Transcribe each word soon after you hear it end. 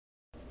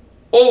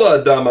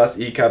Hola, damas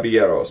y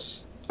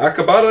caballeros.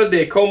 Acabara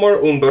de comer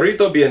un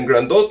burrito bien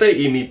grandote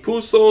y me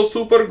puso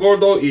super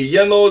gordo y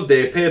lleno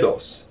de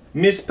pedos.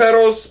 Mis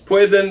perros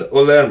pueden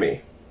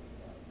olerme.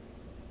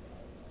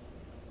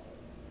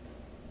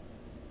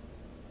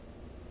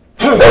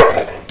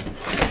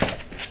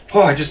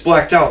 Oh, I just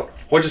blacked out.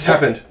 What just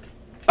happened?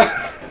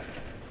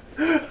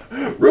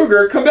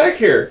 Ruger, come back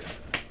here.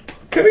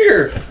 Come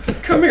here.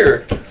 Come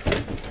here.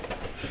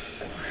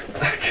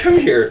 Come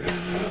here.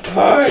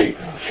 Hi.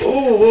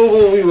 Oh, whoa,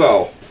 whoa,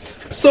 whoa.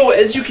 So,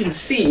 as you can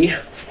see,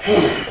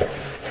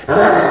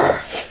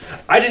 I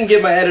didn't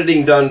get my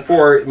editing done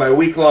for my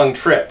week-long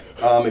trip.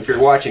 If you're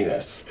watching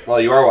this. Well,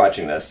 you are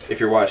watching this. If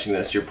you're watching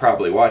this, you're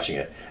probably watching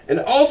it. And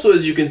also,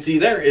 as you can see,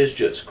 there is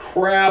just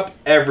crap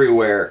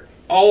everywhere,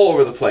 all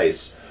over the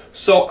place.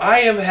 So, I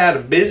have had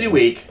a busy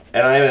week,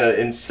 and I'm at an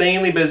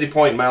insanely busy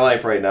point in my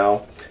life right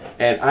now.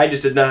 And I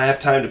just did not have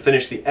time to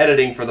finish the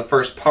editing for the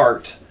first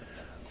part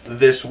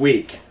this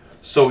week.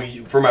 So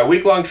for my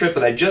week-long trip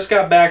that I just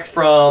got back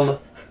from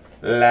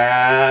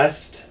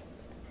last,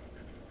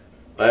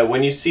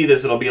 when you see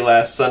this, it'll be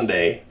last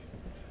Sunday,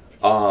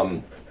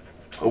 a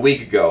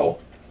week ago.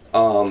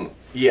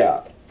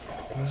 Yeah.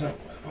 What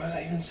was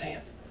I even saying?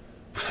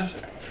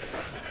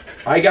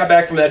 I got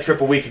back from that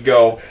trip a week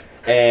ago,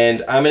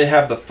 and I'm going to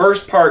have the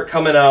first part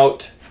coming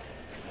out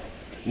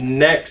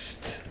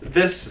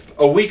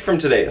a week from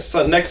today.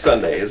 Next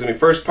Sunday is going to be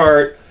first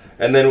part.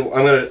 And then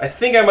I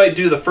think I might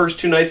do the first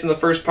 2 nights in the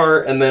first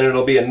part, and then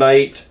it'll be a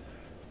night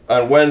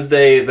on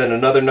Wednesday, then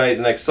another night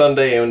the next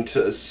Sunday, and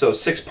so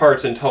 6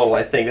 parts in total,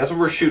 I think. That's what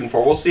we're shooting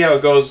for. We'll see how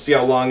it goes, see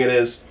how long it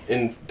is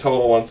in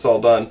total once it's all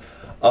done.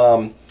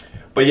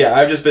 But yeah,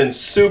 I've just been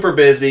super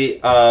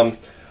busy. All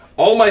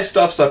my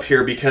stuff's up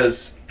here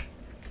because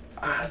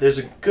there's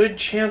a good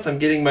chance I'm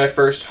getting my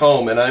first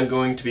home, and I'm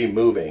going to be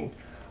moving.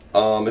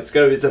 It's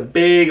a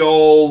big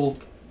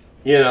old,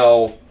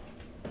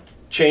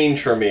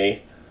 change for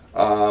me.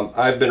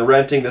 I've been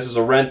renting. This is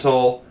a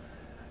rental.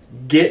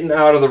 Getting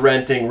out of the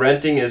renting.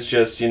 Renting is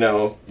just, you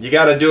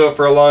got to do it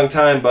for a long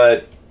time,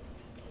 but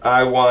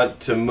I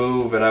want to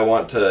move and I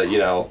want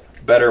to,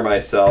 better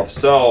myself.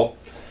 So,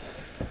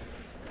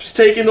 just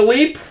taking the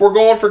leap. We're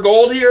going for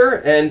gold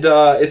here, and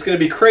it's going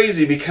to be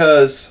crazy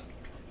because,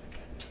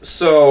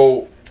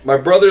 so, my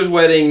brother's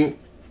wedding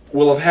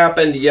will have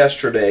happened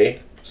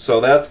yesterday. So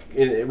that's,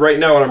 right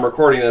now when I'm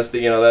recording this,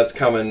 that's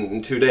coming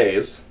in 2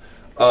 days.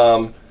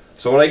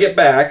 So when I get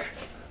back,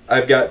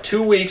 I've got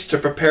 2 weeks to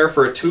prepare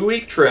for a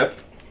 2-week trip,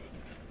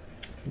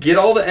 get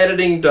all the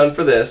editing done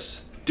for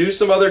this, do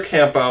some other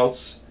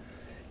campouts,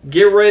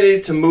 get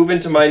ready to move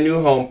into my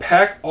new home,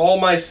 pack all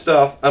my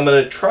stuff. I'm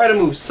going to try to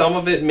move some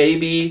of it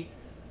maybe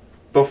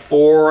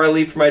before I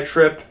leave for my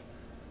trip,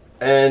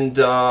 and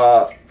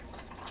there's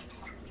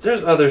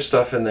other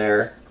stuff in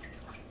there,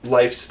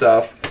 life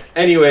stuff.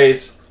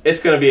 Anyways, it's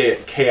going to be a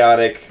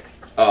chaotic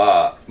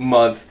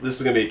month. This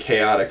is going to be a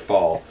chaotic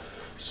fall.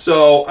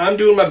 So I'm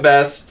doing my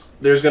best.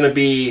 There's going to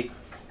be,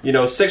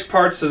 6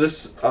 parts to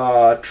this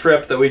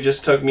trip that we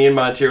just took. Me and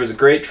Monty. It was a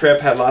great trip.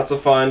 Had lots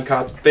of fun.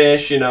 Caught some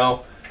fish.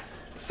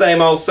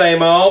 Same old.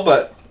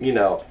 But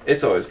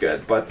it's always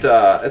good. But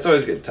it's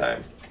always a good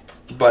time.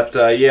 But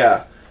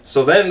yeah.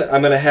 So then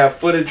I'm going to have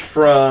footage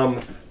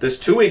from this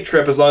 2-week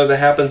trip as long as it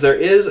happens. There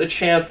is a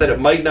chance that it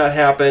might not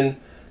happen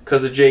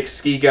because of Jake's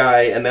ski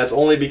guy, and that's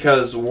only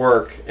because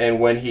work and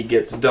when he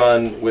gets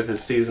done with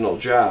his seasonal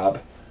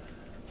job.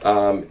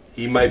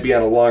 He might be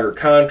on a longer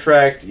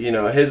contract.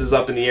 His is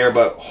up in the air,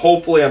 but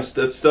hopefully it's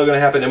still going to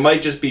happen. It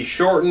might just be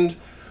shortened.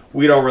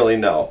 We don't really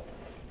know.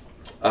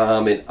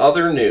 In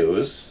other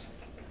news,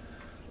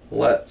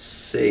 let's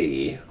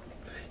see.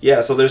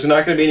 Yeah, so there's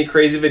not going to be any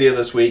crazy video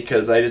this week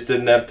because I just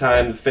didn't have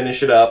time to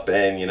finish it up,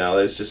 and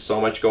there's just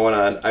so much going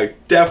on. I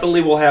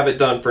definitely will have it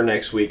done for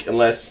next week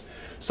unless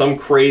some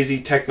crazy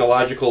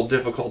technological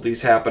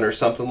difficulties happen or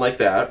something like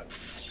that.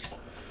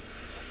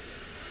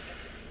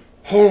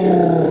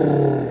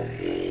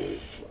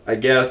 I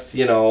guess,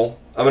 I'm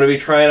going to be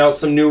trying out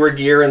some newer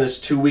gear in this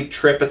 2-week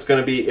trip. It's going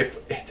to be,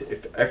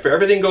 if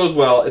everything goes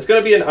well, it's going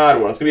to be an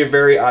odd one. It's going to be a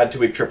very odd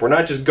 2-week trip. We're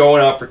not just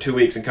going out for 2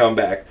 weeks and coming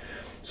back.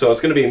 So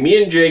it's going to be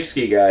me and Jake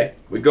ski guy.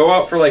 We go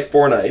out for like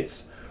 4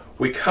 nights.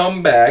 We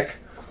come back.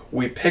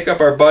 We pick up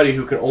our buddy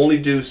who can only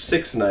do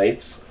 6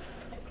 nights.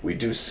 We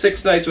do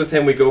 6 nights with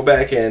him. We go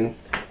back in.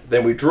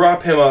 Then we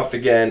drop him off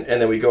again.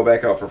 And then we go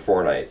back out for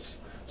 4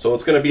 nights. So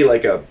it's going to be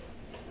like a,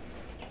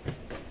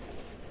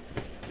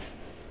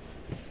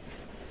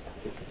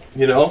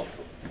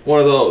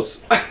 one of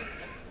those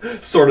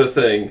sort of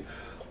thing.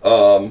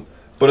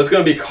 But it's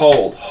going to be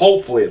cold.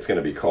 Hopefully it's going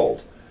to be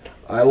cold.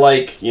 I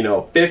like,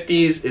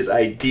 50s is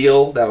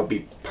ideal. That would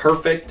be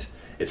perfect.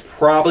 It's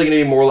probably going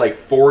to be more like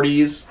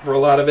 40s for a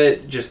lot of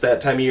it, just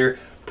that time of year.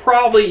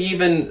 Probably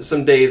even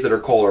some days that are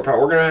colder.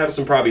 We're going to have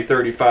some probably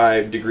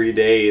 35-degree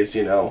days,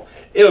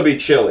 It'll be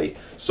chilly.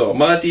 So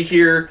Monty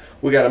here,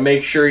 we got to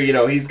make sure,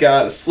 he's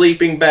got a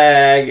sleeping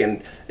bag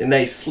and a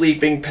nice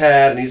sleeping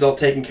pad, and he's all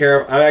taken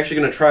care of. I'm actually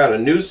going to try out a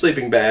new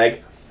sleeping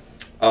bag.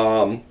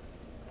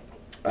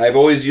 I've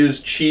always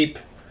used cheap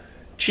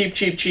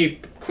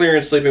cheap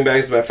clearance sleeping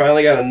bags, but I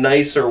finally got a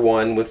nicer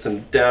one with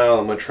some down.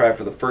 I'm going to try it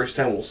for the first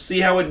time. We'll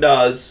see how it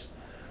does.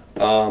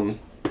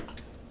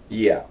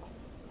 Yeah.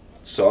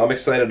 So I'm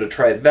excited to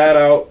try that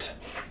out.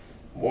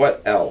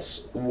 What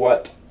else?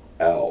 What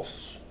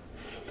else?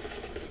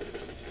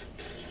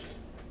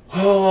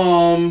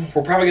 We're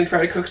probably going to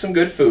try to cook some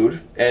good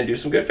food and do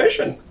some good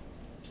fishing.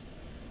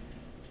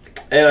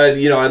 And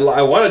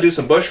I want to do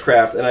some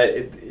bushcraft, and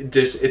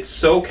it's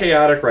so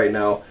chaotic right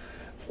now.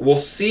 We'll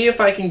see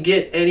if I can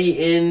get any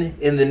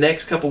in the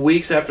next couple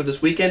weeks after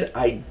this weekend.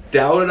 I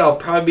doubt it. I'll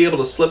probably be able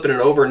to slip in an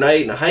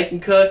overnight and a hike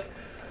and cook,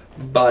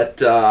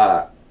 but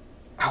I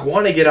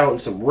want to get out in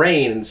some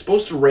rain, and it's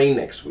supposed to rain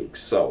next week,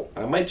 so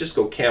I might just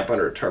go camp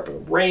under a tarp in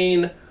the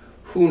rain.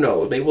 Who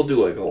knows? Maybe we'll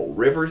do like a little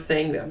river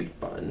thing. That'd be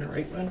fun,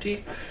 right,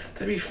 Monty?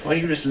 That'd be fun.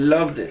 You just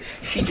loved it.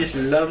 He just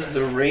loves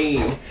the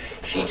rain.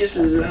 He just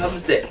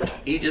loves it.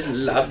 He just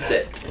loves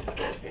it.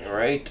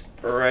 Right?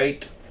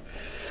 Right.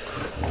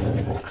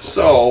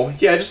 So,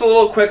 yeah, just a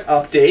little quick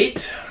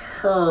update.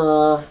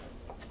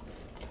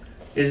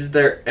 Is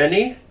there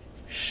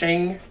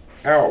anything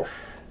else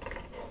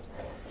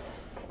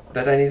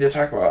that I need to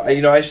talk about?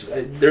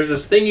 There's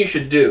this thing you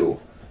should do.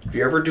 If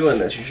you're ever doing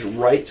this, you should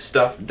write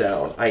stuff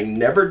down. I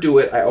never do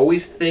it. I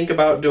always think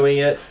about doing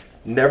it,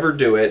 never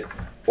do it,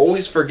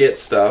 always forget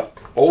stuff,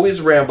 always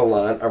ramble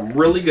on. I'm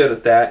really good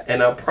at that,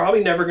 and I'm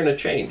probably never going to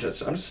change.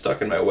 I'm just stuck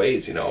in my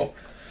ways, you know.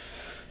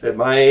 At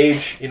my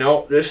age, you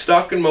know, just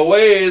stuck in my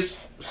ways.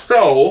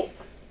 So,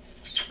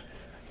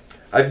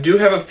 I do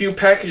have a few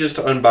packages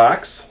to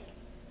unbox,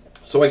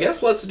 so I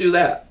guess let's do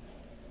that.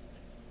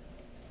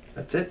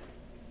 That's it?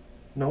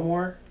 No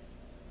more?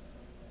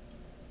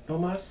 No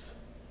más?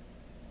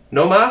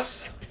 No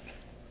más?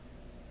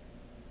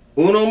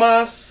 Uno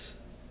más?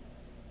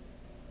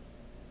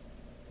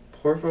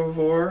 Por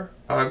favor,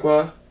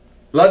 agua.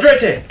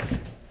 Ladrete!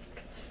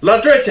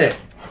 Ladrete!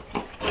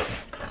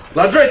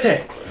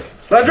 Ladrete!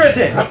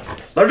 Ladrete!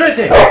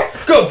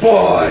 Ladrete! Good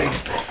boy!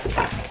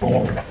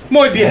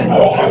 Muy bien!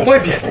 Muy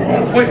bien!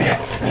 Muy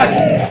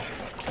bien!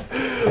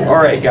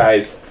 Alright,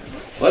 guys.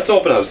 Let's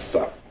open up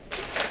some.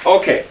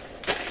 Okay.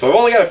 So I've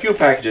only got a few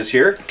packages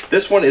here.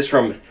 This one is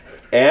from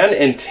Ann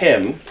and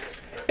Tim.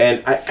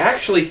 And I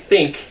actually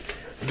think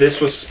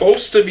this was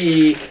supposed to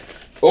be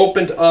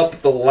opened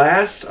up the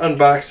last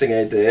unboxing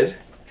I did.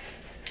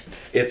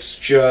 It's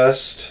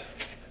just,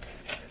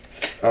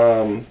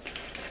 I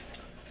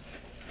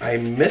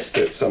missed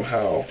it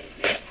somehow.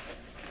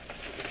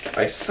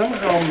 I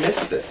somehow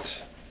missed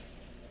it.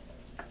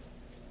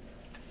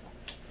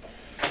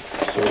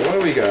 So what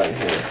do we got in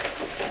here?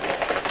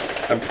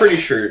 I'm pretty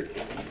sure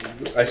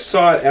I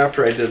saw it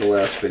after I did the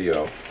last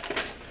video.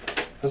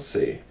 Let's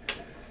see.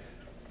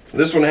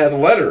 This one had a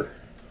letter.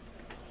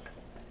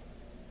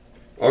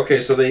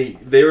 Okay, so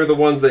they were the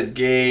ones that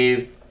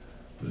gave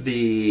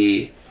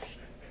the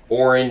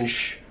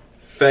orange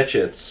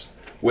fetchets,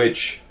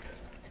 which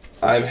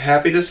I'm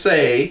happy to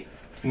say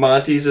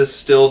Monty's is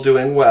still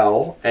doing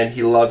well, and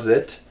he loves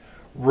it.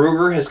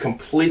 Ruger has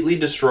completely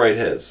destroyed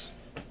his.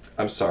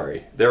 I'm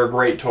sorry. They're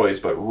great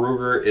toys, but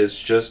Ruger is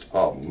just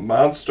a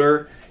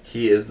monster.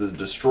 He is the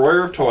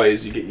destroyer of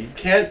toys. You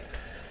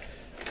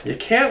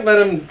can't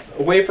let him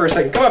away for a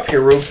second. Come up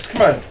here, Rubes.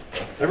 Come on.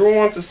 Everyone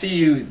wants to see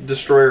you,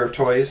 destroyer of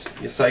toys,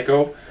 you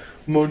psycho.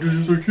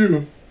 Monty's like,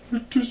 yeah,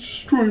 you're just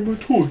destroying my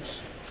toys.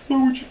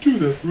 Why would you do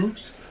that,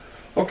 Rubes?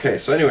 Okay,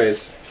 so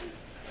anyways,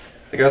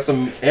 I got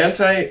some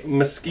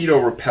anti-mosquito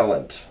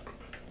repellent.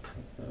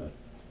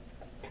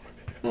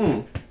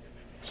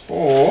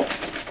 So,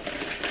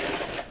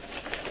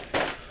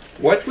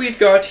 what we've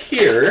got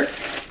here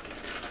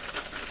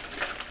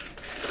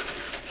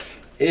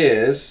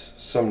is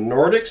some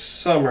Nordic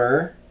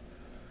Summer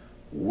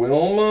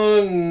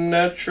Wilma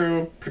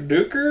Natural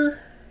Producer.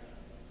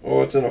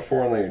 Oh, it's in a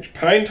foreign language.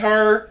 Pine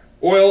tar,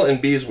 oil,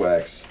 and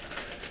beeswax.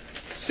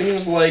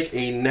 Seems like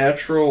a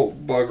natural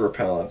bug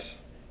repellent.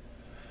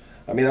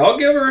 I mean, I'll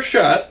give her a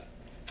shot.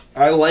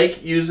 I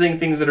like using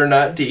things that are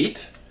not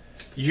DEET.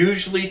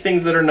 Usually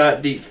things that are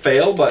not DEET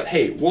fail, but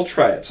hey, we'll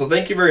try it. So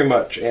thank you very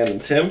much, Ann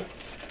and Tim.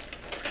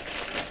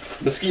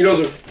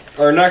 Mosquitoes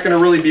are not going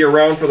to really be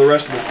around for the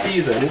rest of the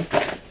season.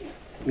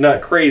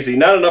 Not crazy.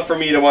 Not enough for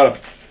me to want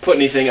to put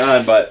anything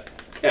on, but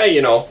yeah,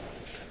 you know,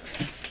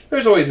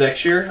 there's always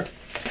next year.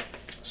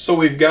 So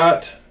we've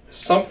got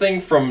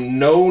something from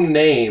No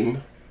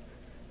Name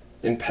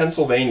in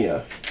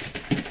Pennsylvania.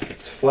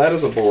 It's flat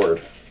as a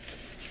board.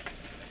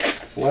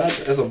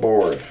 Flat as a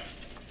board.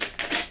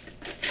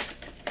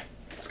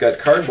 It's got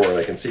cardboard.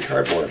 I can see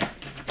cardboard.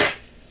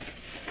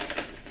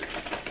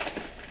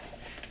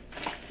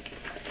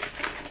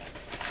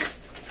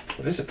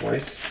 What is it,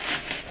 boys?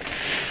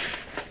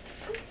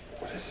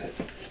 What is it?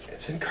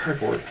 It's in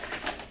cardboard.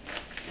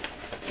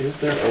 Is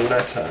there a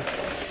letter?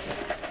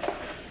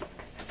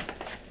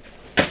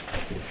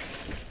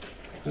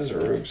 These are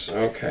roots.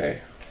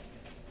 Okay.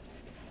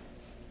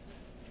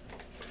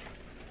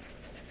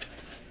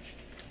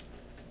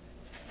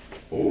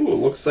 Ooh,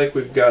 looks like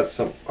we've got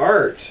some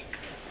art.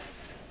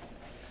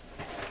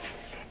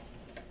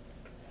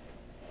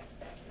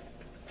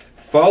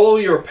 Follow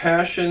your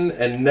passion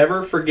and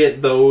never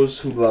forget those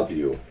who love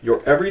you.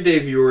 Your everyday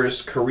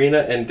viewers,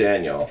 Karina and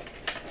Daniel.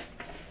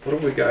 What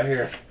have we got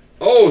here?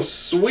 Oh,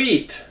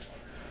 sweet!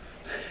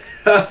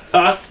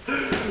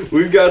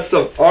 We've got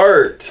some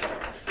art.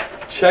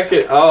 Check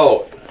it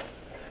out.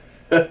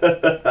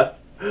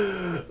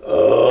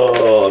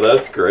 Oh,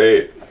 that's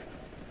great.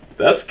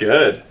 That's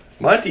good.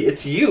 Monty,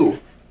 it's you.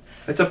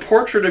 It's a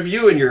portrait of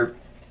you and your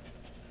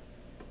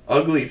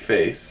ugly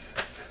face.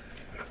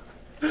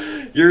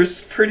 Your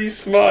pretty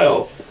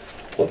smile.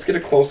 Let's get a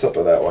close-up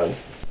of that one.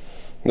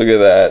 Look at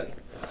that.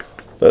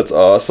 That's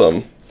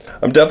awesome.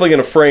 I'm definitely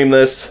going to frame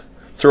this,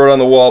 throw it on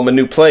the wall in my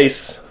new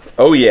place.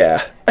 Oh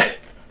yeah.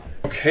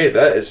 Okay,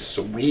 that is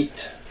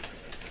sweet.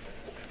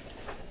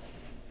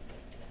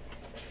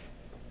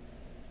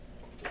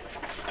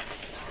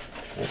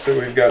 Looks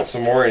like we've got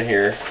some more in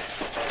here.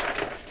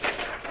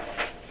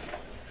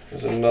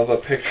 There's another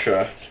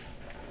picture.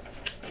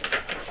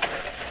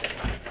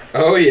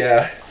 Oh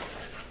yeah.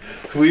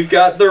 We've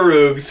got the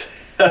Rugs.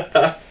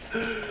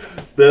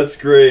 That's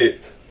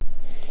great.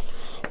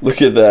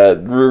 Look at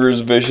that. Ruger's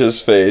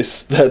vicious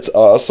face. That's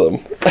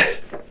awesome.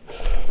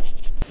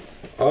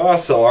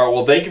 Awesome. All right,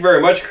 well, thank you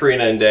very much,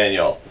 Karina and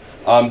Daniel.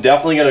 I'm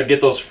definitely going to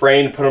get those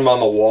framed, put them on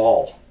the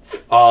wall.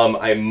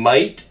 I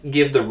might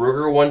give the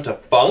Ruger one to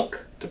Funk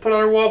to put on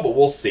our wall, but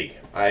we'll see.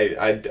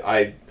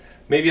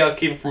 Maybe I'll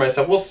keep it for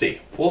myself. We'll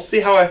see. We'll see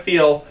how I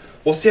feel.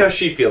 We'll see how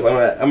she feels.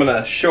 I'm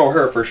gonna show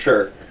her for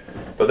sure.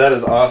 But that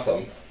is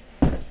awesome.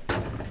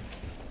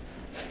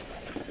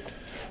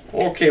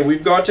 Okay,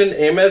 we've got an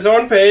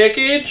Amazon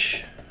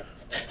package.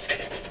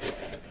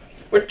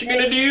 What you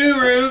gonna do,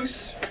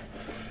 Rugs?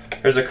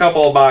 There's a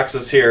couple of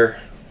boxes here.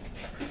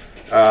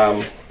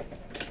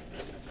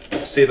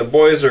 See, the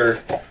boys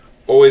are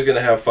always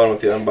gonna have fun with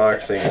the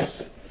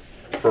unboxings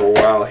for a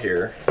while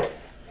here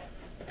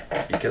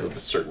because of a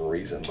certain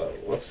reason, but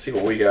let's see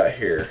what we got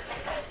here.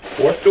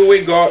 What do we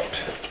got?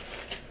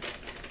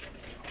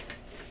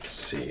 Let's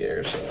see,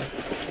 there's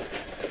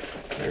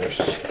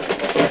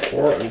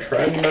four. I'm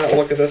trying to not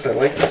look at this. I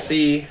like to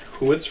see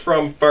who it's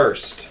from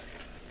first.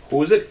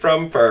 Who is it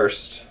from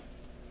first?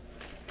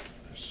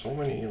 There's so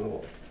many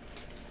little...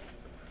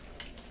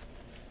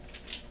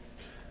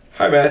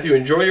 Hi Matthew,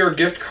 enjoy your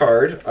gift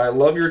card. I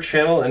love your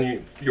channel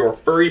and your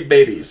furry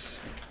babies.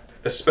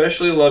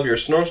 Especially love your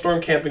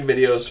snowstorm camping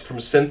videos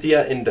from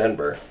Cynthia in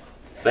Denver.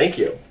 Thank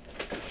you.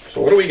 So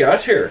what do we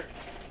got here?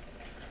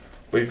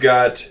 We've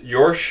got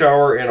your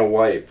shower and a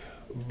wipe.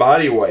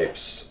 Body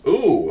wipes.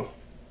 Ooh.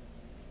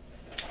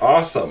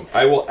 Awesome.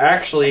 I will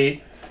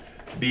actually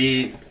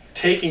be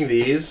taking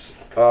these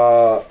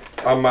on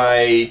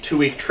my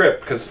 2-week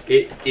trip because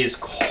it is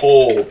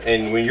cold.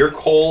 And when you're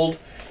cold,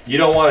 you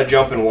don't want to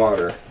jump in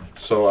water.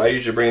 So I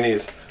usually bring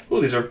these.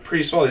 Ooh, these are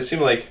pretty small. They seem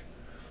like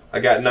I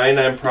got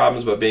 99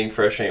 problems, but being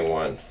fresh ain't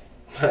one.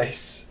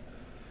 Nice.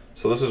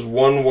 So this is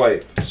one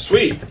wipe.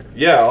 Sweet.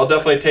 Yeah, I'll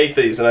definitely take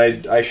these,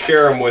 and I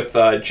share them with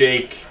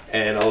Jake,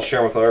 and I'll share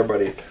them with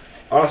everybody.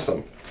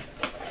 Awesome.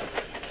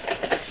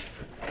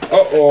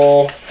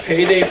 Uh-oh.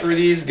 Payday for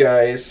these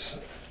guys.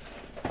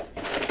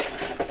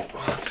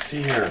 Let's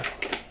see here.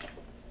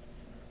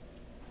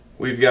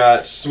 We've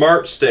got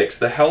Smart Sticks,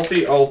 the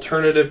healthy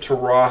alternative to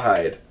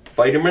rawhide.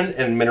 Vitamin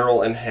and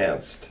mineral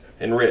enhanced.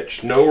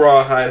 Enriched, no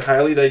rawhide,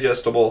 highly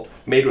digestible,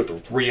 made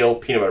with real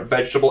peanut butter,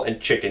 vegetable, and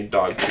chicken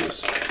dog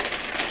juice.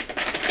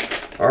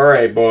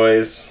 Alright,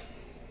 boys.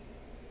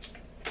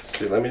 Let's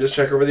see, let me just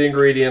check over the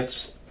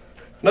ingredients.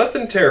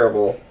 Nothing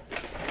terrible.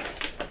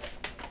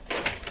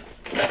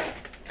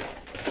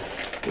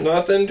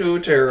 Nothing too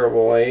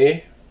terrible,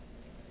 eh?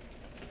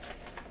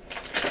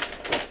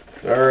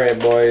 Alright,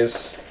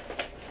 boys.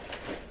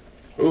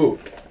 Ooh,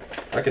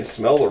 I can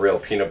smell the real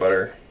peanut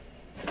butter.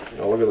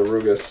 Oh, look at the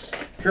Rugas.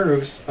 Here,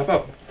 Rugs. Up,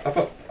 up. Up,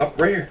 up. Up,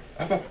 right here.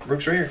 Up, up.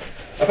 Rugs right here.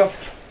 Up, up.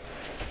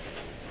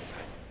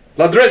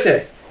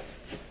 Ladrete!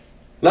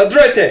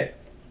 Ladrete!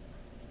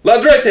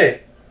 Ladrete!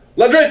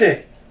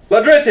 Ladrete!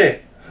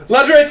 Ladrete!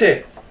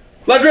 Ladrete!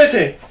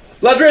 Ladrete!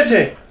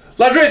 Ladrete!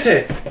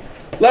 Ladrete!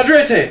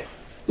 Ladrete!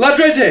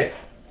 Ladrete!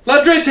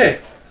 Ladrete!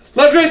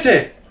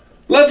 Ladrete!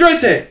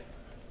 Ladrete!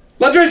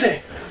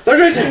 Ladrete!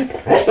 Ladrete!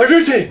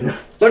 Ladrete!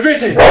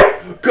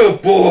 Ladrete!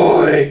 Good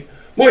boy!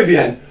 Muy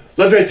bien!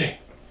 Ladrete!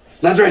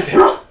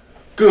 Ladrete!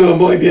 Good,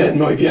 muy bien,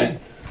 muy bien.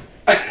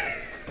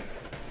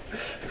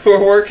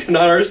 We're working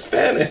on our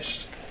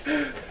Spanish.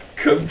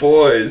 Good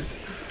boys.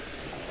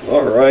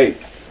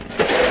 Alright.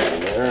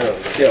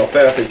 Let's see how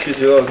fast they chew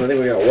through those. I think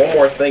we got one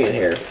more thing in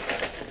here.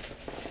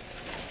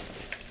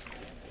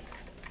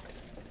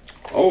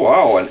 Oh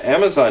wow, an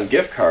Amazon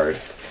gift card.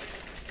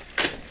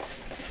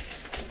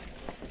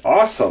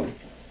 Awesome.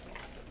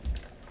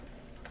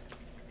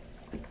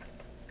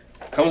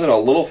 Comes in a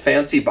little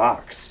fancy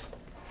box.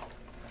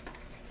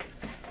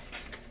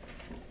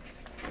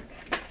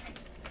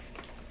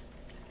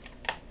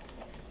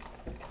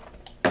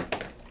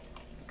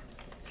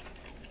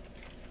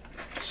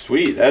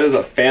 Sweet, that is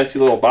a fancy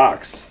little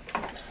box.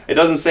 It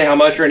doesn't say how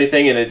much or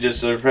anything, and it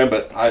just,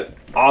 but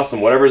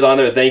awesome. Whatever's on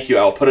there, thank you.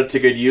 I'll put it to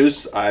good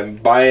use. I'm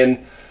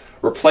buying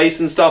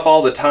replacing stuff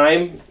all the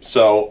time.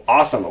 So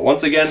awesome.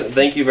 Once again,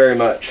 thank you very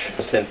much,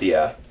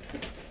 Cynthia.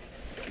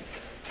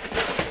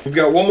 We've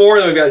got one more,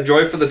 then we've got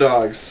Joy for the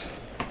dogs.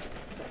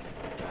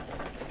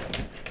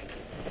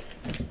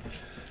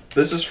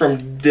 This is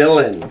from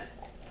Dylan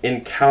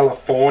in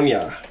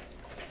California.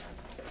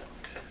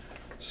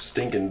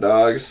 Stinking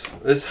dogs.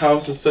 This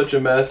house is such a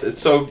mess. It's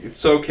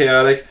so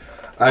chaotic.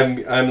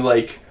 I'm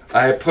like,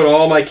 I put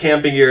all my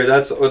camping gear.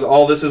 That's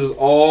all this is.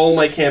 All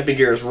my camping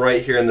gear is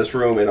right here in this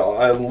room, and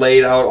I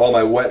laid out all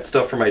my wet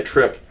stuff for my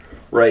trip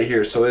right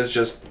here. So it's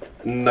just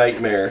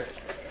nightmare.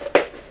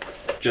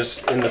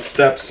 Just in the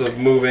steps of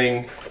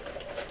moving,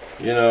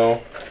 you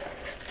know.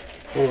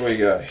 What do we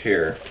got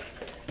here?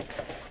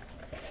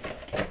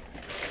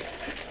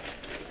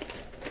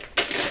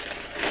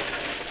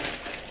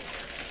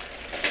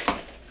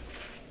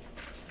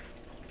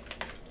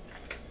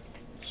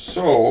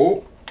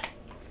 So,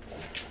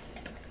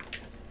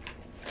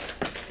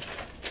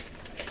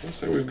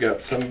 looks like we've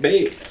got some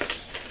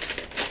baits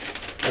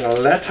and a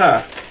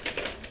letter.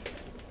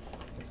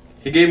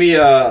 He gave me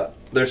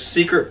their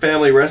secret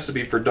family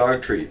recipe for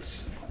dog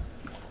treats.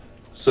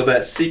 So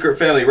that secret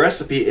family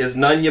recipe is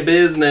none your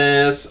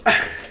business.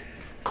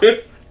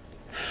 I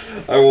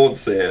won't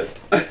say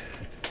it.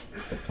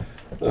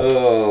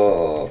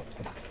 Oh,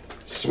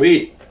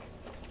 sweet.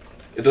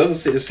 It doesn't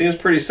seem, it seems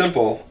pretty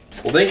simple.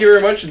 Well, thank you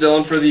very much,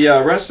 Dylan, for the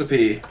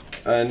recipe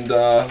and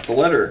the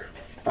letter.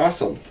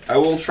 Awesome. I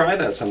will try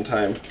that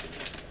sometime.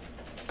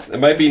 It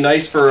might be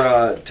nice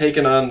for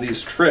taking on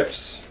these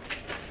trips.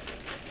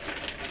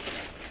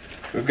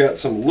 We've got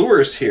some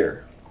lures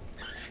here.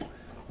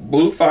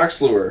 Blue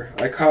fox lure.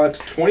 I caught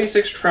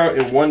 26 trout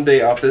in one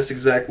day off this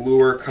exact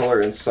lure, color,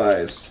 and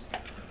size.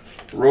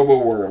 Robo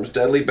worms,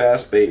 deadly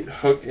bass bait,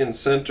 hook in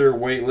center,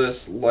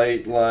 weightless,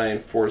 light line,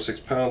 4 to 6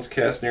 pounds,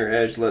 cast near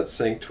edge, let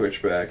sink,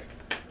 twitch back.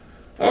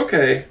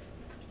 Okay.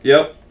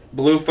 Yep.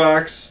 Blue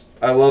fox.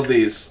 I love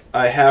these.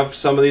 I have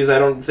some of these. I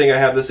don't think I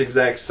have this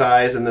exact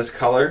size and this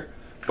color,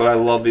 but I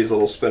love these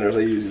little spinners. I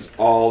use these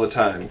all the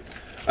time.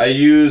 I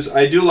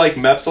do like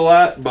Meps a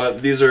lot,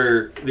 but these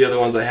are the other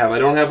ones I have. I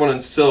don't have one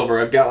in silver.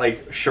 I've got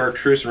like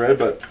chartreuse and red,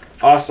 but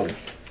awesome.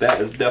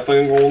 That is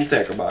definitely a golden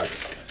tackle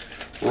box.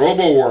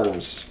 Robo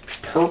worms.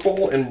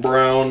 Purple and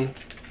brown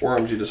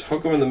worms. You just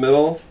hook them in the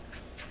middle.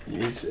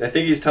 I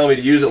think he's telling me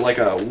to use it like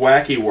a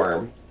wacky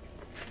worm.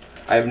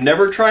 I've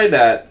never tried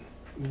that,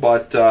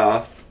 but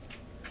I'll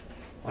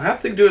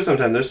have to do it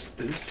sometime.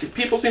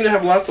 People seem to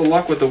have lots of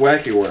luck with the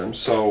wacky worms,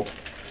 so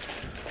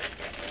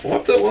we'll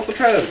have to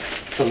try that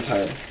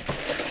sometime.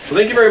 So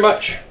thank you very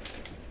much.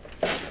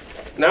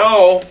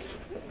 Now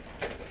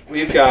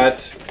we've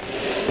got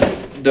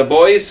the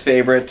boys'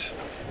 favorite.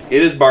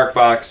 It is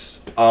BarkBox.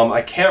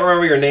 I can't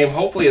remember your name.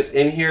 Hopefully it's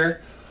in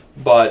here,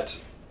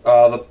 but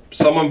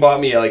someone bought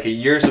me like a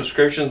year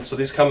subscription, so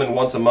these come in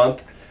once a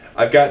month.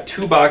 I've got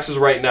 2 boxes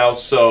right now,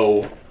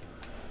 so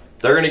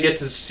they're going to get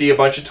to see a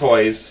bunch of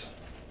toys.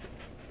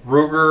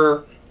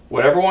 Ruger,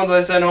 whatever ones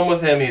I send home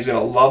with him, he's going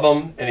to love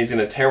them, and he's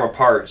going to tear them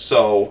apart.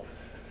 So,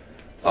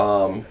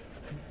 Ruger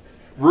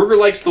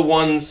likes the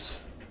ones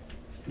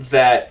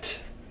that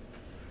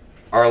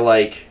are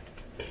like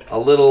a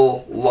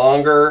little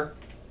longer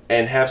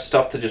and have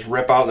stuff to just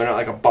rip out. They're not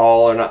like a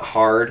ball, they're not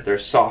hard, they're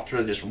softer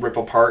to just rip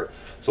apart.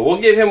 So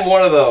we'll give him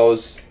one of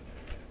those.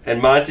 And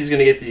Monty's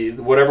going to get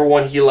whatever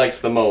one he likes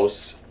the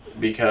most,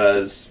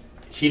 because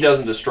he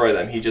doesn't destroy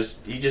them. He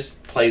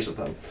just plays with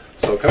them.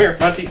 So come here,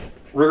 Monty.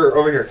 Ruger,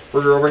 over here.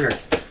 Ruger, over here.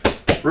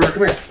 Ruger,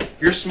 come here.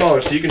 You're smaller,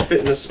 so you can fit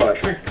in this spot.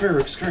 Come here,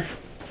 Ruger, come here.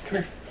 Come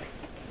here.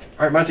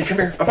 All right, Monty, come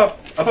here.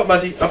 Up,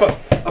 Monty.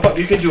 Up.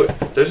 You can do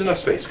it. There's enough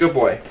space. Good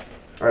boy.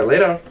 All right, lay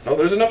down. No,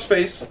 there's enough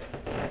space.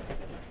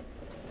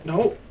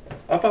 No,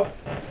 up.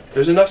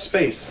 There's enough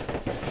space.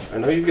 I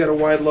know you've got a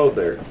wide load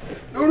there.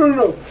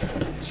 No.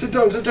 Sit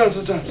down. It's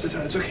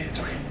okay.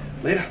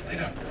 Lay down.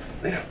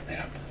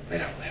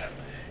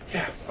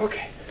 Yeah,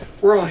 okay.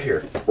 We're all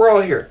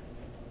here.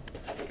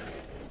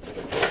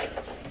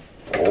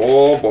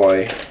 Oh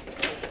boy.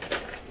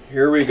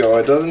 Here we go.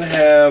 It doesn't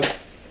have...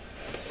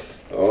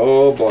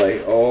 Oh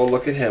boy. Oh,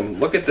 look at him.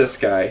 Look at this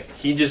guy.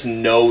 He just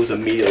knows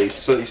immediately.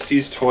 So he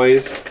sees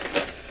toys.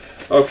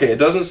 Okay, it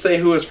doesn't say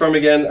who it's from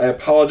again. I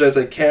apologize.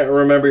 I can't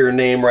remember your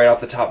name right off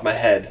the top of my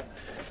head.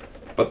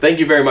 But thank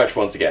you very much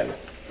once again.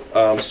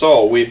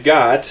 So we've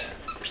got...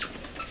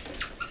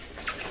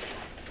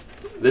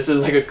 This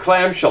is like a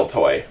clamshell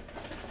toy.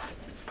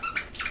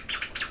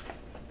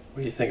 What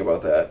do you think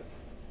about that?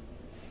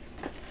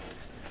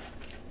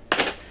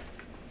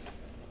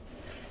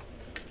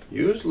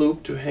 Use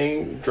loop to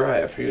hang dry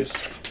after use.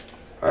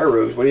 Alright,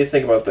 Roogs, what do you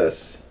think about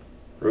this?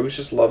 Roogs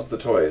just loves the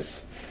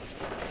toys.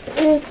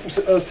 Oh, I'm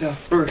sitting on his tail.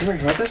 Rooger, come here,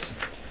 you want this?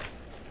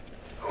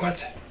 Who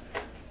wants it?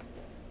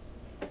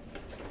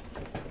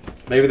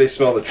 Maybe they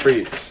smell the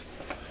treats.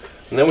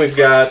 And then we've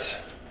got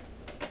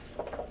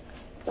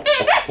a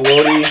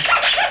floaty.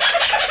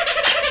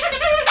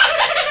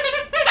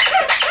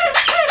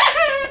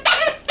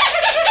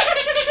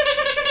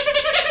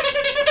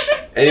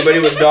 Anybody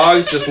with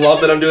dogs just love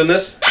that I'm doing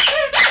this?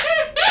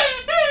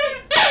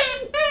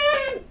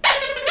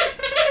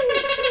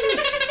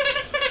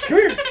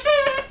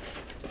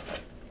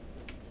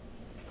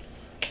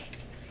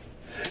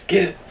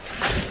 Get it.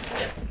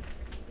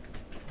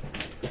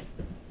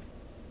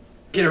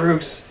 Get it,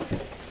 Rooks.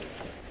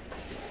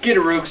 Get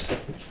it, Rooks.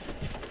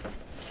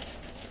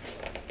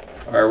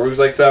 Alright, Rooks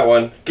likes that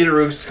one. Get it,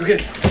 Rooks. Go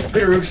get it.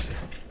 Get it, Rooks.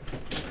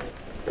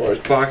 Oh, there's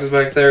boxes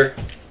back there.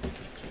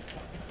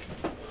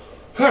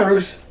 Come on,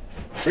 Rooks.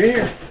 Right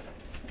here.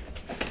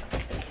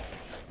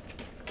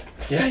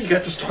 Yeah, you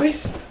got those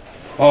toys?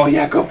 Oh,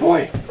 yeah, good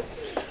boy.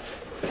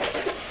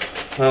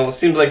 Well, it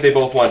seems like they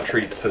both want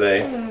treats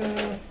today.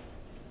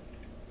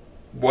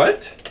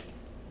 What?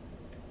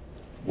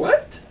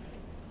 What?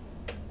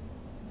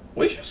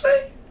 What did you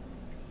say?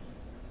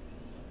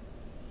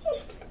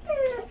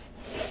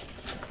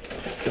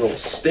 You little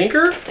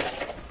stinker.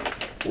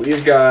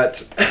 We've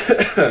got...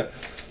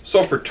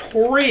 So for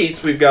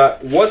treats, we've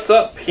got What's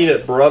Up,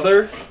 Peanut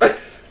Brother?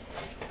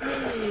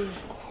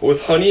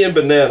 With honey and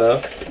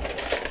banana.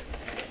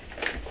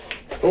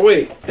 Oh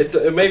wait,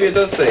 maybe it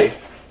does say.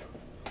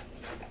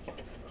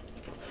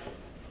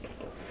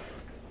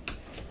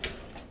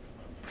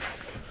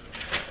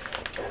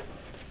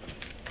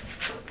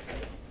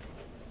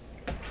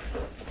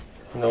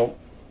 Nope.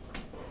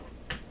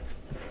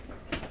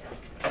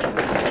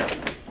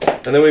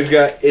 And then we've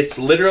got, it's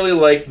literally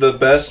like the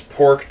best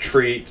pork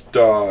treat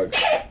dog.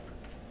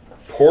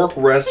 Pork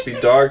recipe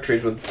dog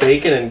treats with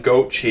bacon and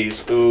goat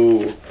cheese.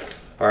 Ooh.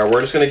 Alright,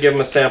 we're just going to give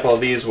them a sample of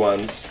these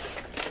ones.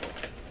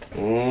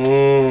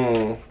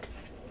 Mmm.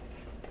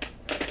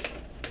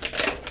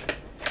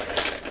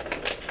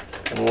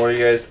 And what do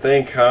you guys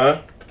think,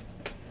 huh?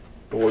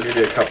 We'll give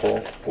you a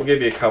couple. We'll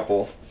give you a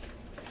couple.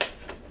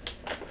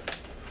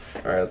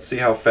 Alright, let's see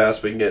how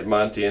fast we can get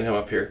Monty and him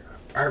up here.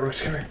 Alright,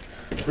 Rooks, come here.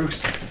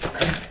 Rooks, come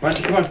here.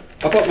 Monty, come on.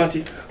 Up,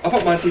 Monty.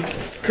 Up, Monty. Come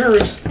here,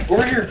 Rooks.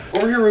 Over here.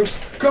 Over here, Rooks.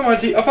 Come on,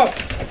 Monty. Up.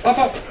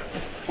 Up.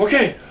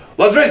 Okay.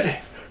 Ladrete.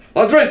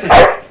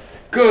 Ladrete.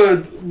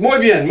 Good. Muy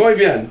bien. Muy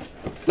bien.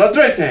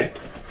 Ladrete.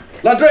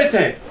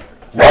 Ladrete.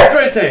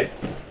 Ladrete.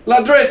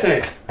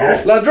 Ladrete.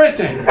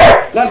 Ladrete. Ladrete.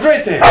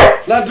 Ladrete.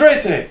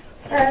 Ladrete.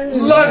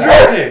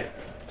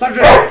 Ladrete.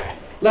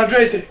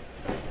 Ladrete.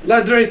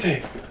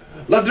 Ladrete.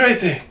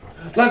 Ladrete.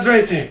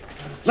 Ladrete.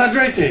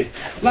 Ladrete,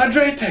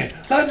 ladrete, ladrete,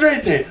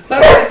 ladrete,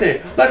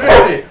 ladrete,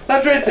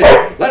 ladrete,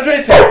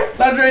 ladrete,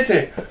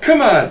 ladrete.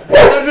 Come on,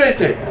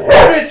 ladrete,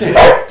 ladrete.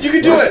 You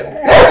can do it.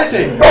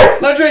 Ladrete,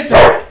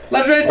 ladrete,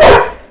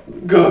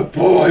 ladrete. Good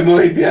boy,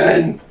 muy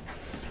bien.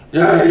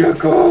 There you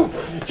go.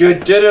 You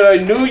did it. I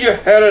knew you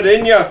had it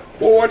in you.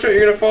 Oh, watch out,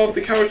 you're gonna fall off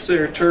the couch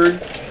there,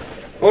 turd.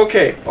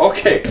 Okay,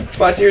 okay.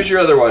 Monty, here's your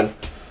other one.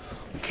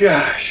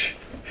 Gosh,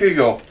 here you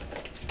go.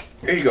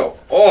 Here you go.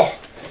 Oh,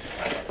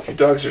 your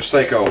dogs are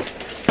psycho.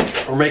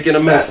 We're making a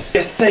mess.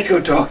 Yes, psycho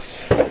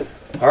dogs.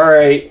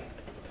 Alright.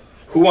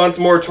 Who wants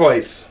more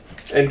toys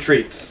and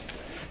treats?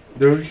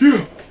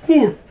 Yeah,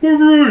 more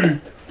variety,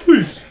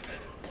 please.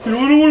 You know,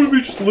 I don't want to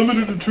be just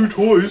limited to 2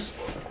 toys,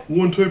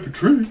 one type of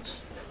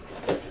treats.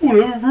 I want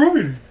to have a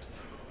variety.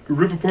 I could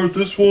rip apart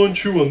this one,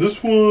 chew on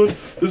this one.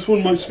 This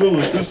one might smell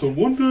like this on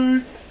one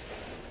day.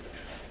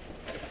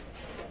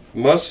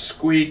 Must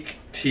squeak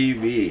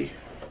TV.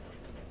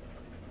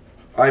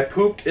 I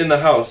pooped in the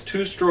house.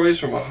 2 stories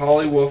from a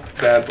Holly Wolf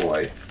bad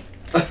boy.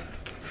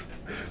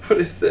 What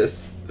is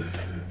this?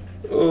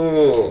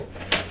 Oh.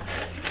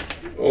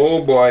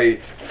 Oh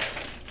boy.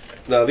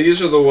 Now these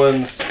are the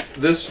ones,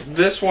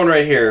 this one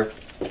right here,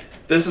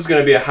 this is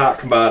going to be a hot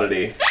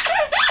commodity.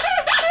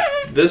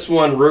 This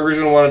one Ruger's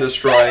going to want to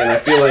destroy, and I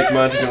feel like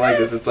Monty's going to like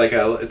this. It's like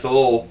it's a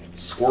little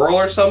squirrel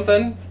or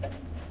something.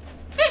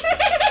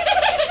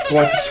 Who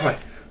wants this toy?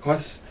 Who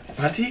wants this?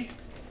 Monty?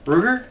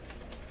 Ruger?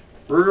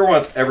 Ruger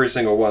wants every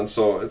single one,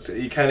 so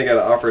you kind of got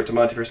to offer it to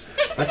Monty first.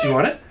 Monty, you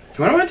want it?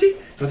 You want it, Monty? You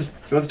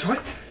want the toy?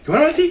 You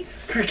want it, Monty?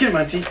 Come here, get it,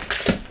 Monty.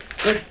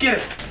 Come here, get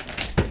it.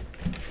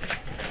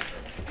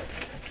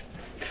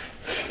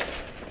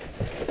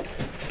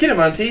 Get it,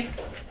 Monty.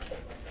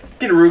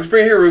 Get it, Rooks.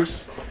 Bring it here,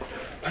 Rooks.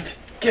 Monty,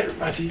 get it,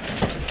 Monty.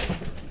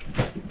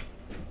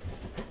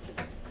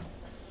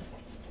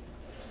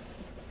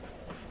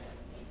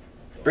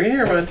 Bring it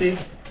here, Monty.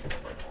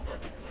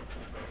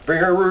 Bring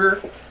her,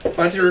 Ruger.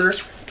 Monty, Ruger.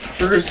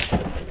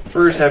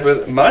 Ruger's happy with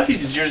it. Monty,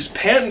 you're just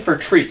panting for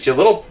treats. You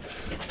little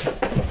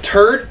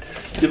turd.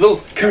 You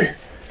little, come here.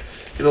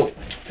 You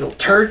little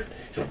turd.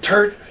 You little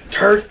turd.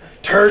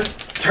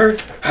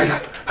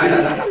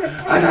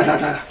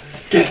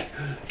 Get it.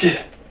 Get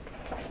it.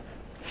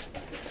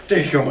 There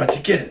you go, Monty.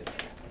 Get it.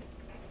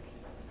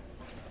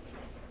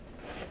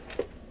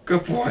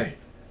 Good boy.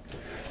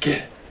 Get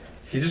it.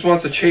 He just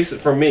wants to chase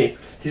it from me.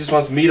 He just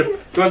wants me to.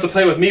 He wants to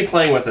play with me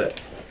playing with it.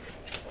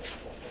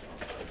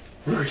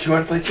 Ruger, do you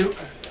want to play too?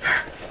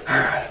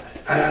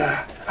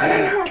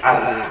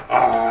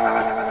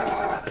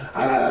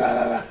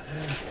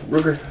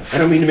 Ruger, I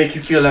don't mean to make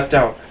you feel left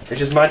out. It's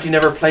just Monty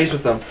never plays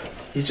with them.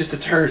 He's just a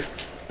turd.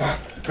 Get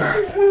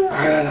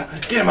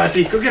him,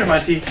 Monty. Go get him,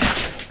 Monty.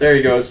 There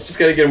he goes. Just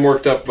got to get him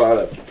worked up about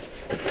it.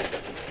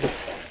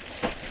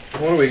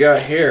 What do we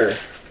got here?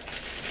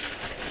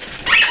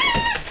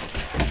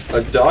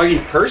 A doggy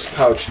purse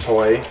pouch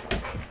toy.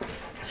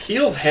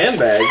 Healed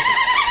handbag.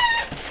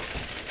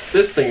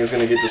 This thing is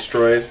gonna get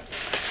destroyed.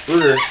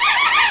 Ruger.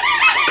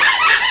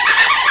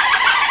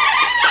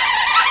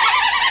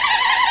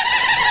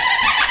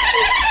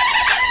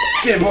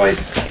 Get it,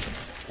 boys.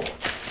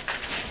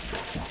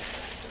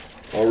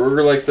 Oh,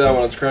 Ruger likes that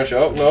one. It's crunchy.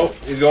 Oh, no.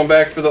 He's going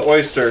back for the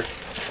oyster.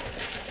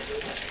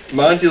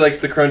 Monty likes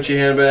the crunchy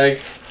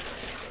handbag.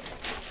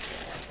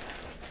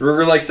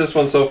 Ruger likes this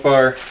one so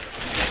far.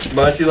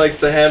 Monty likes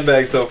the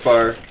handbag so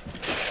far.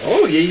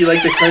 Oh, yeah, you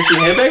like the crunchy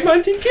handbag,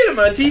 Monty? Get it,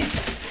 Monty.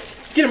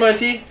 Get it,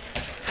 Monty.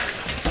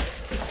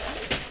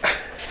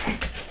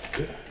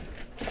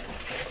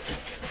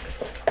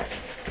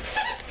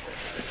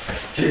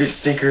 You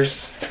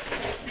stinkers.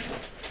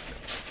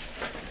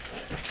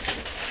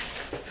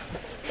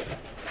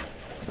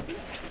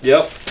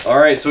 Yep.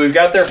 Alright, so we've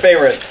got their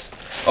favorites.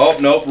 Oh,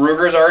 nope.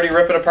 Ruger's already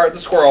ripping apart the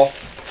squirrel.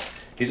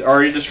 He's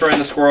already destroying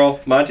the squirrel.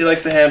 Monty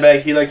likes the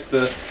handbag. He likes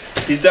the...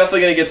 He's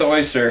definitely going to get the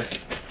oyster.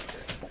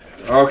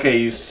 Okay,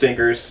 you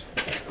stinkers.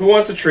 Who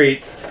wants a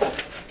treat?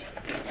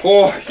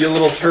 Oh, you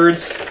little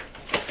turds.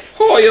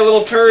 Oh, you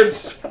little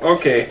turds.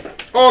 Okay.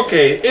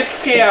 Okay, it's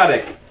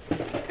chaotic.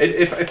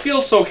 It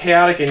feels so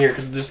chaotic in here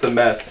because of just the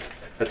mess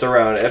that's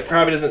around. It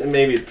probably doesn't...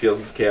 Maybe it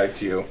feels as chaotic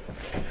to you.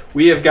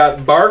 We have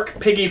got Bark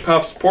Piggy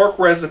Puffs pork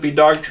recipe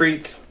dog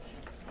treats.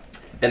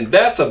 And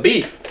that's a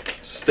beef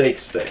steak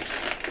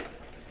sticks.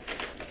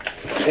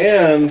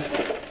 And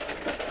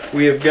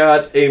we have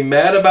got a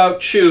Mad About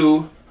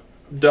Chew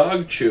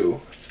dog chew.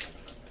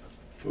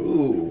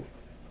 Ooh.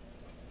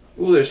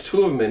 Ooh, there's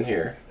 2 of them in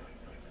here.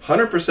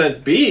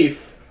 100%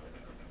 beef.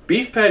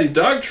 Beef patty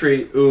dog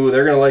treat. Ooh,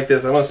 they're gonna like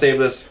this. I'm gonna save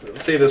this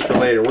for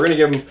later. We're gonna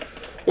give them.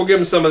 We'll give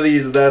them some of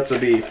these. That's a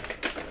beef.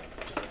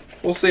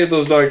 We'll save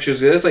those dog chews.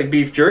 That's like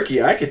beef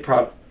jerky. I could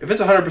probably, if it's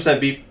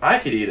 100% beef, I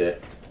could eat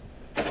it.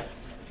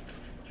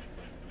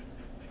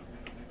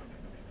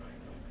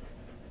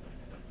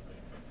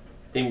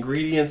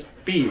 Ingredients: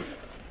 beef.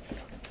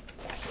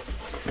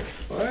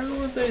 Why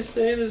would they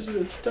say this is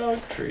a dog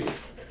treat?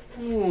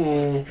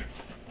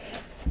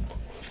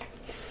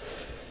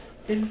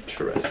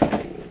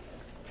 Interesting.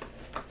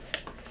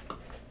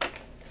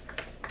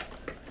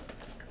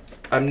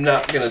 I'm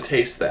not gonna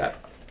taste that.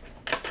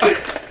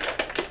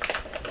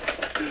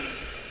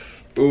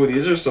 Ooh,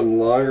 these are some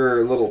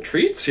longer little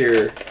treats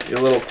here, you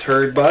little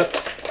turd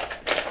butts.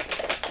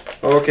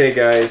 Okay,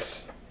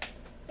 guys.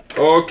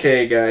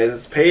 Okay, guys,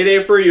 it's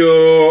payday for you.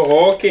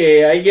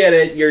 Okay, I get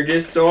it. You're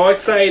just so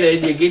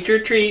excited. You get your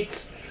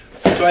treats.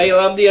 That's why you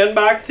love the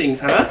unboxings,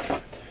 huh?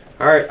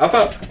 Alright, up,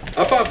 up.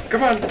 Up, up.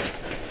 Come on.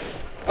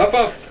 Up,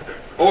 up.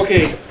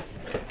 Okay.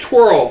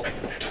 Twirl.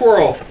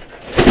 Twirl.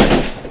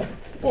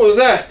 What was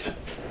that?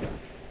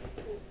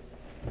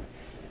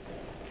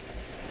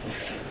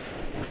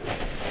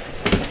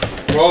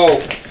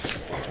 Whoa.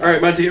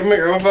 Alright, Monty, come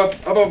here. Up,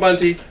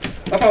 Monty.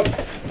 Up, up.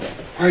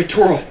 Alright,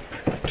 twirl.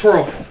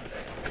 Twirl.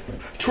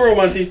 Twirl,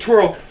 Monty.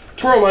 Twirl.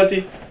 Twirl,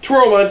 Monty.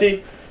 Twirl,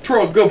 Monty.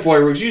 Twirl. Good boy,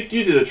 Ruggs. You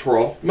did a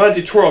twirl.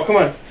 Monty, twirl. Come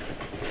on.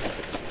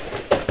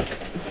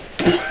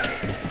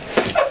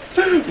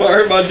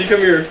 Alright, Monty,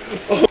 come here.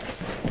 Oh.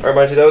 Alright,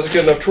 Monty, that was a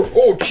good enough twirl.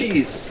 Oh,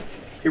 jeez.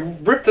 He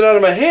ripped it out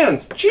of my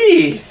hands.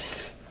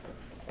 Jeez.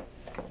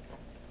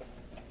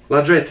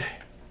 Ladrete.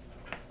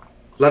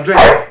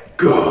 Ladrete.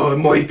 Good.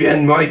 Muy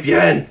bien, muy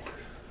bien.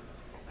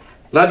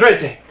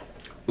 Ladrete.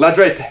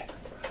 Ladrete.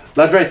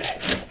 Ladrete.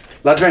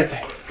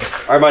 Ladrete.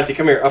 Alright, Monty,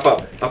 come here. Up,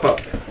 up. Up,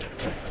 up.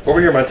 Over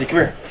here, Monty. Come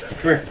here.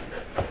 Come here.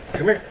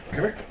 Come here. Come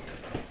here.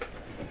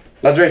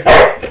 Ladrete.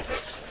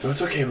 No,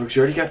 it's okay, Ruggs.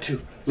 You already got 2.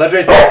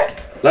 Ladrete.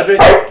 Ladrete.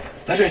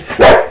 Ladrete.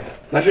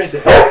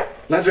 Ladrete.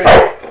 Ladrete.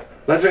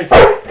 Ladrete.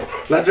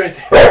 Ladrete.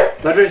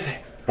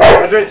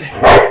 Ladrete. Ladrete.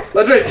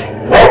 Ladrete.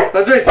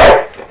 Ladrete.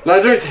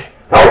 Ladrete.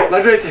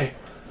 Ladrete.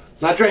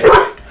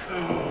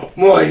 Ladrete.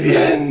 Muy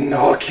bien.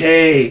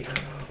 Okay.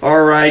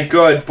 Alright,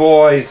 good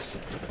boys.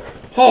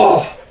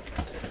 Oh.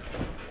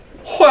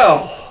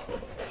 Well.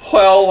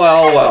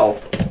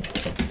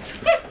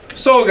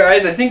 So,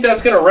 guys, I think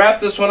that's going to wrap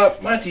this one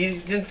up. Monty, you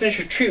didn't finish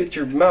your treat with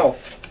your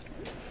mouth.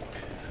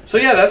 So,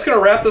 yeah, that's going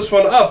to wrap this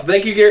one up.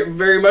 Thank you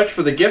very much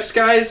for the gifts,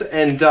 guys.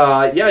 And,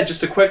 yeah,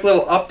 just a quick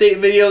little update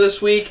video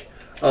this week.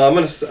 I'm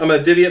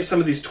gonna divvy up some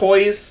of these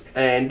toys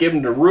and give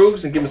them to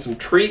Ruggs and give him some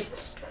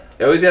treats.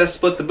 They always gotta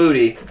split the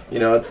booty. You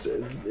know,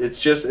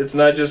 it's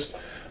not just.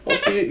 Well,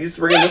 see, he's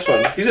bringing this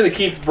one. He's gonna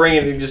keep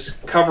bringing it and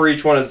just cover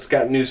each one as it's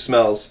got new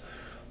smells.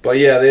 But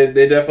yeah,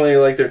 they definitely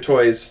like their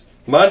toys.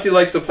 Monty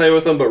likes to play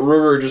with them, but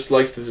Ruger just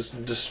likes to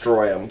just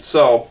destroy them.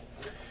 So,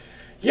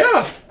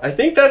 yeah, I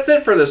think that's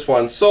it for this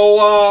one.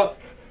 So,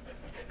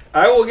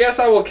 I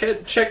will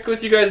check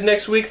with you guys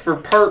next week for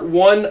part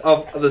 1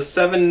 of the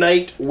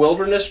 7-night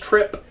wilderness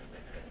trip.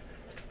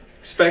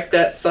 Expect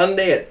that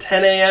Sunday at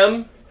 10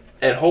 a.m.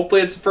 and hopefully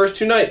it's the first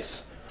 2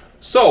 nights.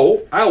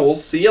 So, I will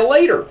see you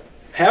later.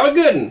 Have a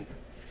good one.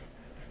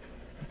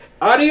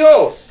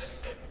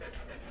 Adios.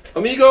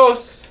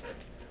 Amigos.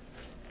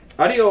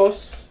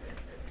 Adios.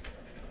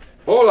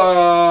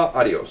 Hola.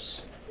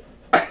 Adios.